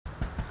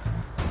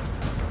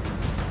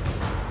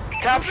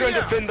Capture and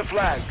defend the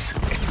flags.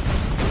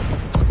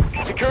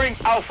 Securing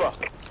Alpha.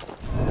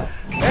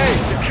 A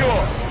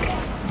secure.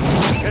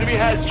 Enemy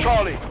has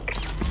Charlie.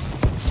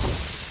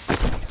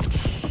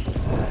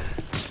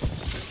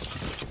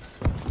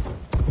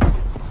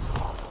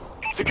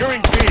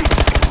 Securing B.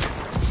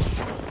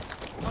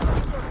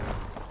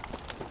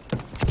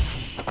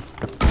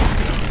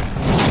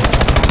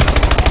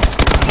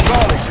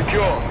 Charlie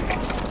secure.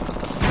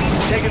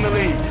 Taking the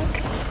lead.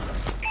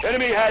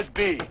 Enemy has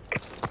B.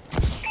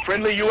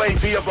 Friendly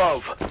UAV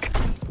above.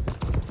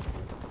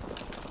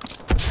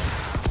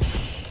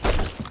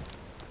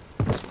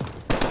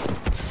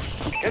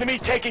 Enemy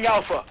taking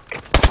Alpha.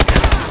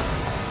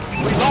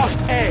 We lost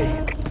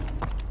A.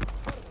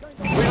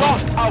 We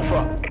lost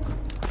Alpha.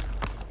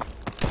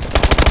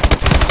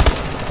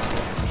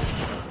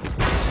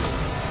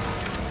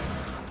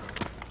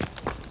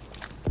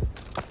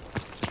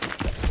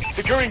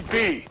 Securing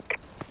B.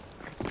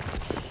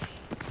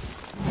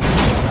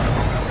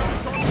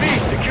 B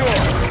secure.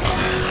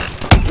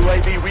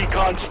 UAV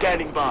recon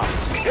standing by.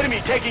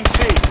 Enemy taking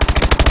C.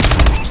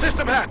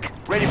 System hack.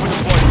 Ready for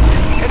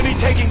deployment. Enemy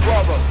taking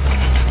Bravo.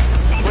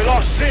 We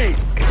lost C.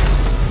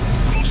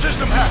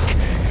 System hack.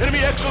 Enemy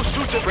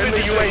exosuits have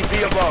friendly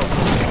UAV above.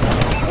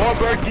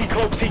 Warbird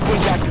decloak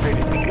sequence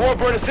activated.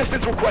 Warbird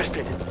assistance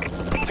requested.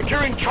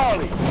 Securing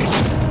Charlie.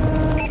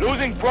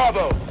 Losing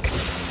Bravo.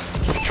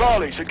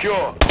 Charlie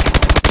secure.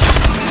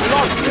 We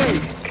lost B.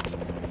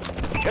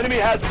 Enemy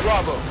has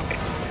Bravo.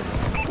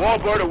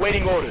 Warbird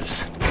awaiting orders.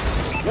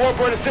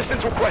 Warbird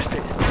assistance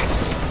requested.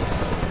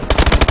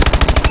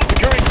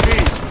 Securing B.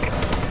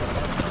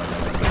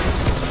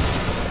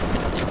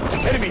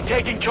 Enemy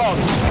taking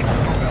Charlie.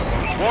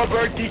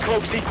 Warbird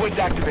decloak sequence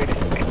activated.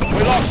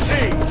 We lost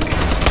C.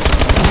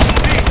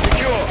 B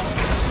secure.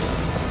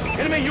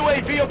 Enemy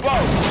UAV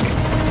above.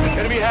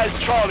 Enemy has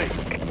Charlie.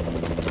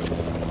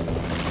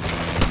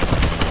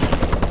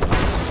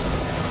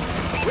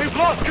 We've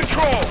lost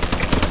control.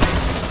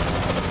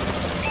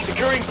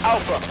 Securing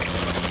Alpha.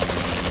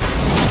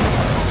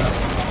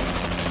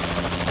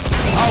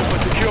 Alpha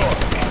secure.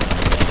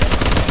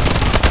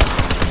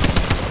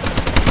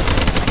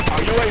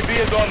 Our UAV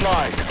is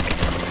online.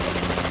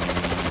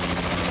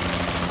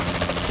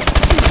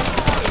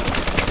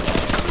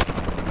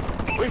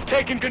 We've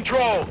taken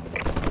control.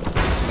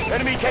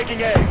 Enemy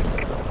taking A.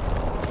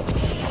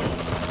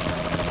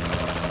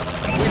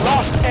 We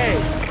lost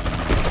A.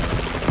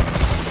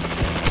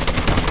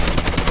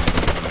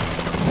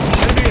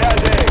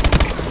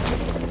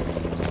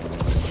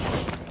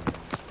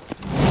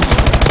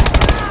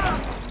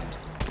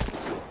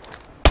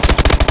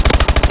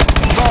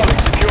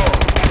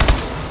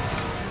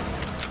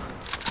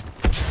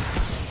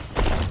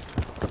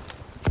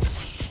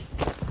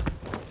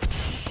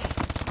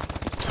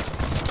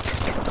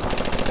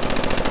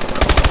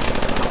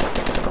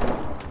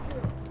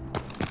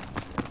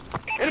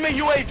 Enemy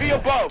UAV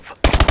above.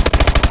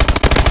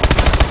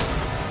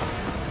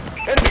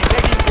 Enemy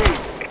taking B.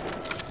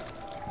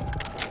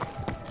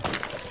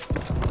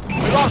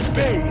 We lost B.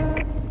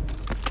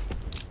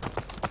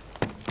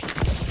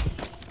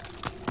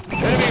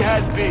 Enemy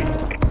has B.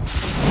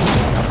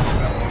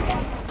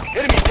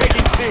 Enemy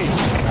taking C.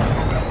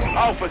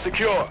 Alpha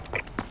secure.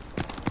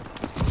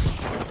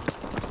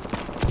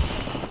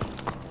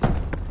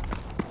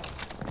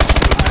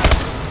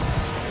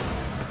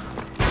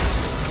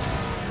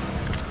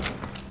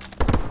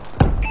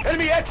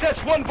 Enemy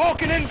XS-1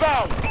 Vulcan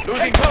inbound.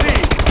 Losing C.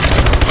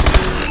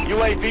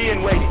 UAV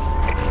in waiting.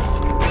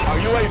 Our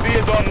UAV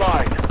is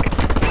online.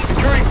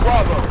 Securing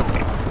Bravo.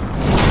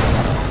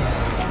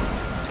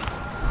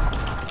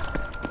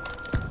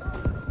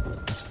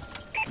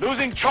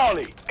 Losing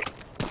Charlie.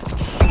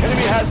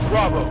 Enemy has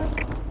Bravo.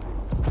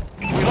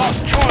 We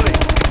lost Charlie.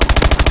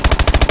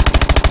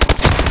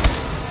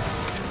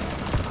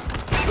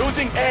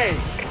 Losing A.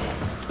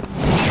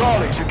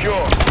 Charlie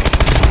secure.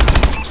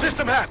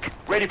 System hack.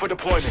 Ready for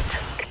deployment.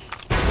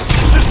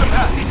 System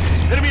hack.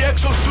 Enemy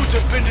exosuits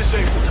have been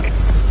disabled.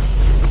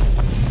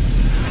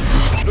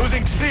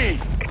 Losing C.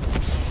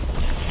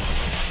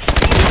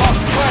 We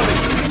lost Charlie.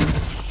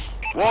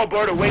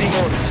 Warbird awaiting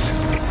orders.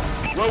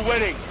 We're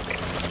winning.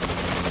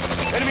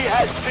 Enemy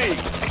has C.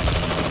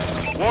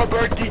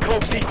 Warbird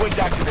decloak sequence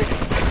activated.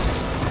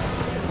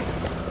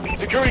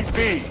 Securing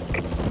B.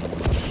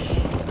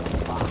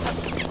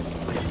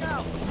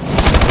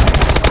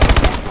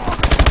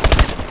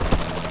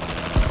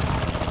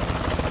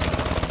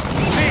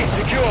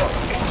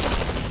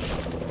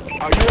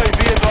 Our UAV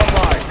is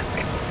online.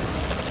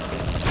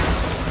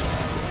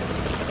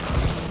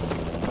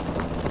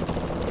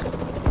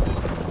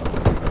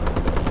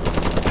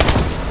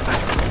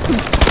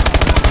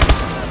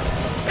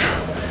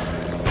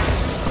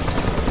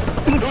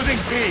 Losing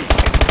B.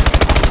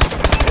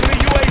 Enemy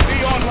UAV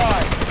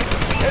online.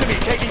 Enemy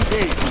taking B.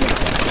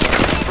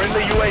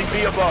 Friendly UAV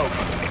above.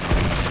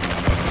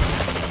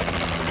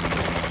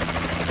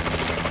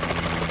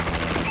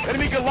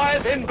 Enemy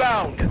Goliath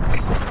inbound.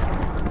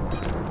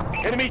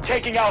 Enemy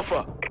taking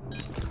Alpha.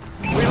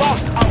 We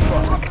lost Alpha.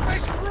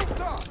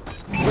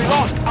 We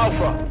lost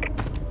Alpha.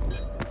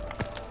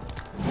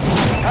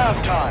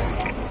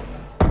 halftime.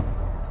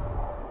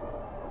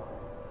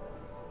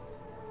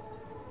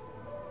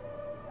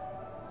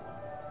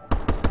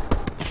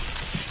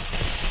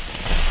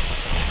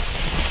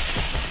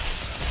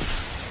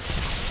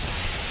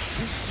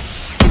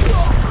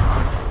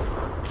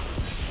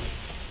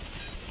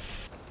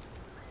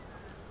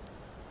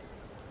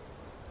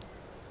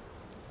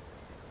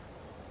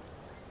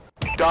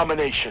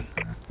 Domination.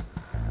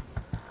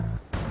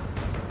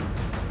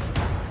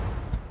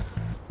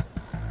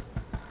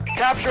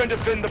 Capture and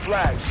defend the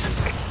flags.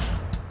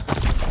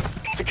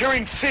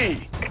 Securing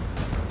C.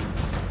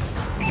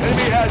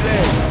 Enemy has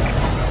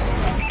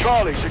A.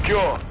 Charlie,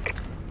 secure.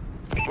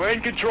 We're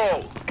in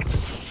control.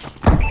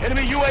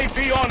 Enemy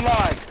UAV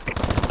online.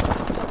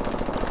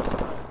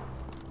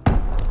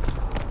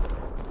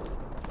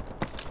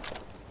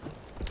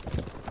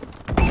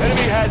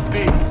 Enemy has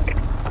B.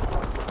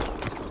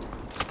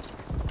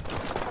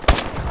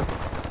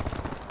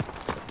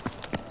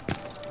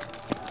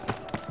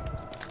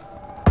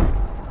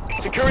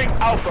 Securing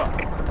Alpha.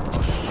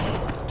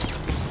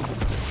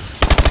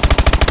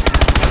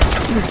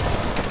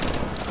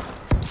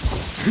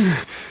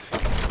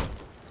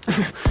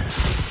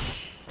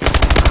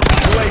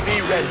 UAV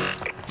ready.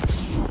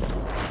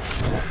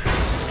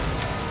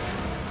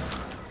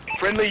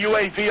 Friendly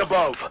UAV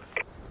above.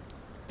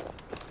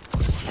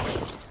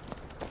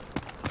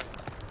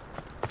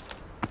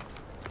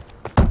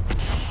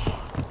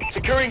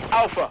 Securing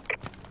Alpha.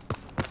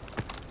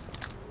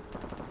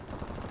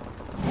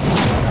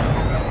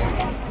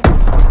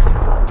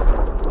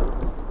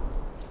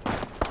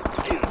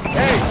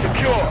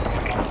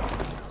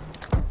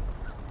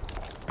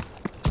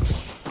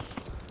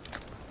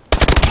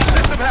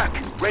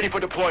 Ready for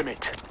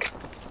deployment.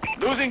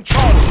 Losing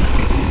Charlie.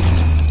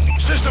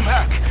 System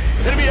hack.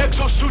 Enemy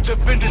exosuits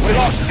have been disabled. We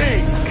lost C.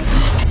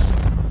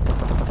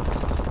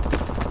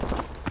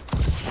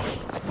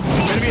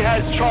 Enemy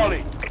has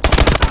Charlie.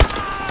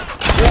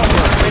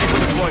 Warbird ready for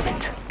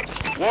deployment.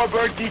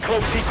 Warbird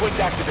decloak sequence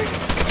activated.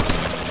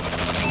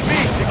 B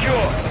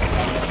secure.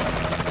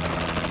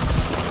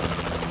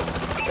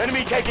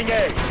 Enemy taking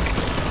A.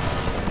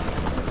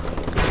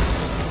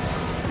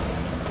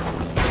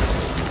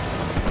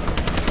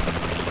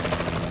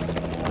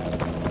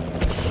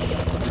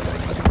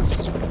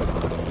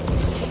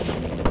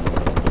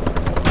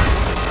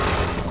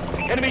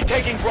 Enemy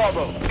taking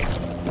Bravo.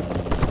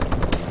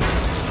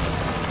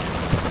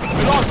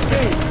 We lost B.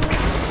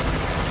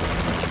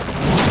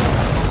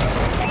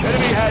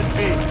 Enemy has B.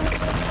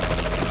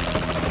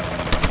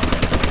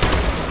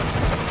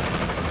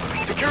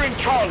 Securing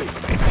Charlie.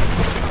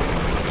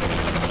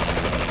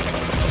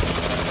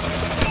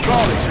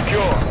 Charlie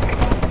secure.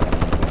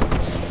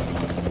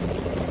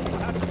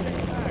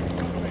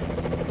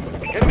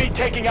 Enemy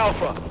taking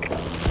Alpha.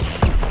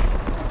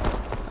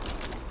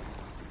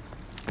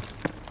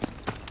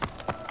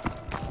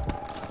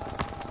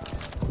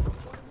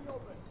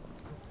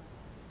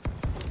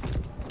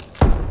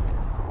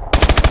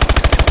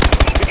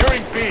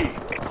 B.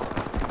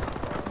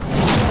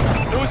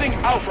 Losing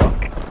Alpha.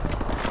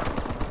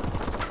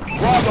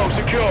 Bravo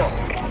secure.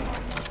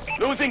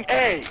 Losing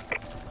A.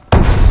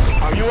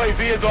 Our UAV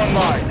is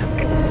online.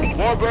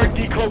 Warbird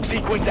decloak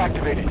sequence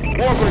activated.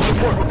 Warbird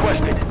support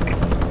requested.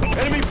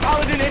 Enemy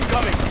Paladin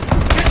incoming.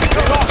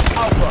 We lost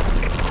Alpha.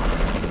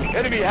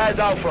 Enemy has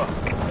Alpha.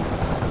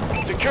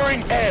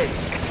 Securing A.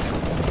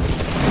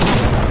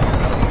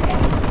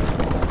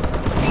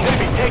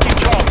 Enemy taking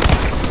Charlie.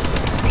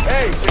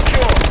 A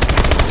secure.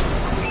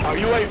 Our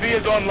UAV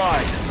is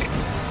online.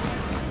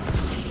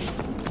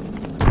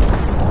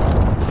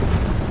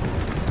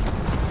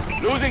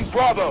 Losing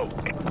Bravo.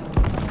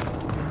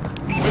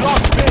 We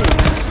lost B.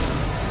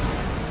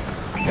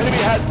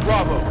 Enemy has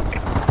Bravo.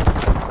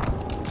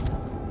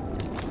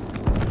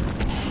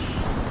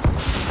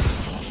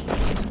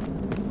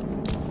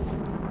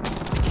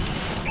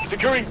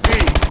 Securing B.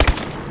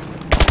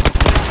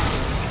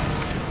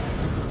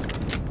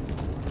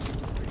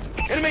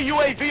 Enemy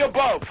UAV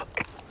above.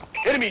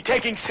 Enemy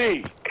taking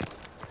C.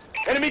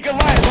 Enemy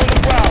Goliath on the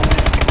ground.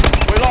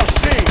 We lost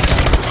C.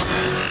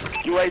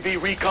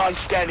 UAV recon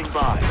standing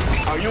by.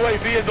 Our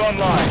UAV is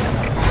online.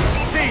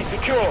 C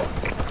secure.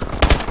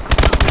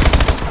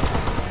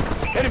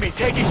 Enemy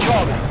taking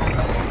Charlie.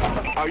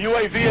 Our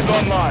UAV is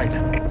online.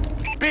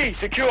 B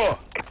secure.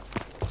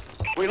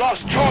 We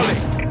lost Charlie.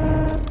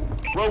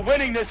 We're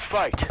winning this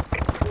fight.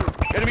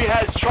 Enemy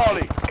has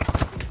Charlie.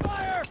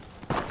 Fire!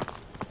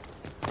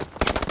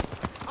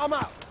 I'm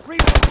out.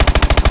 Reload.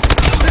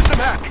 System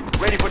hack.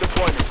 Ready for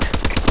deployment.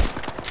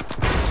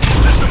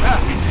 System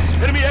hack.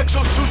 Enemy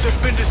exosuits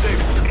have been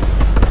disabled.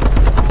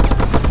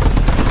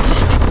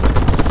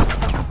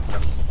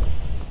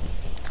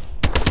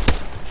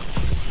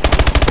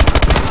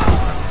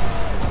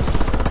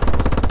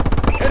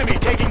 Enemy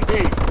taking B.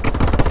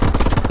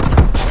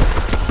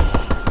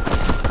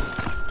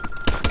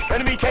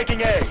 Enemy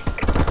taking A.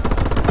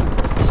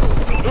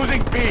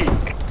 Losing B.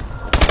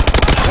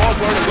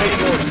 Warbird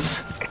awaiting orders.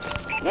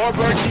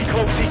 Warbird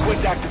decloak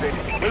sequence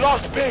activated. We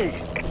lost B.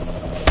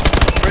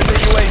 Friendly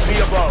UAV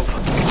above.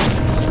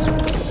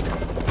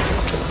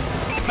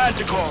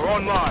 Manticore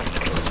online.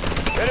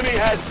 Enemy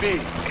has B.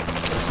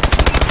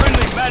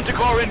 Friendly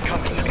Manticore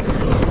incoming.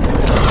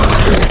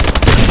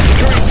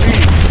 Securing B.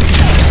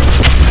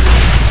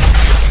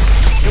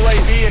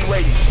 UAV in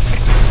waiting.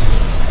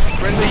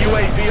 Friendly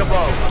UAV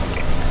above.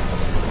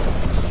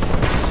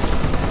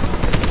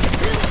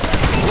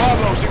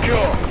 Bravo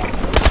secure.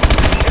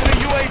 Enemy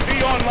UAV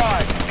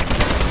online.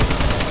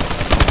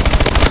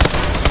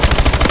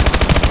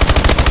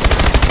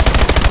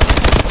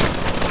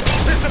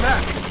 System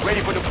hack.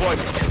 Ready for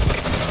deployment.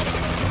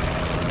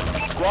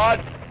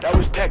 Squad, that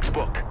was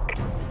textbook.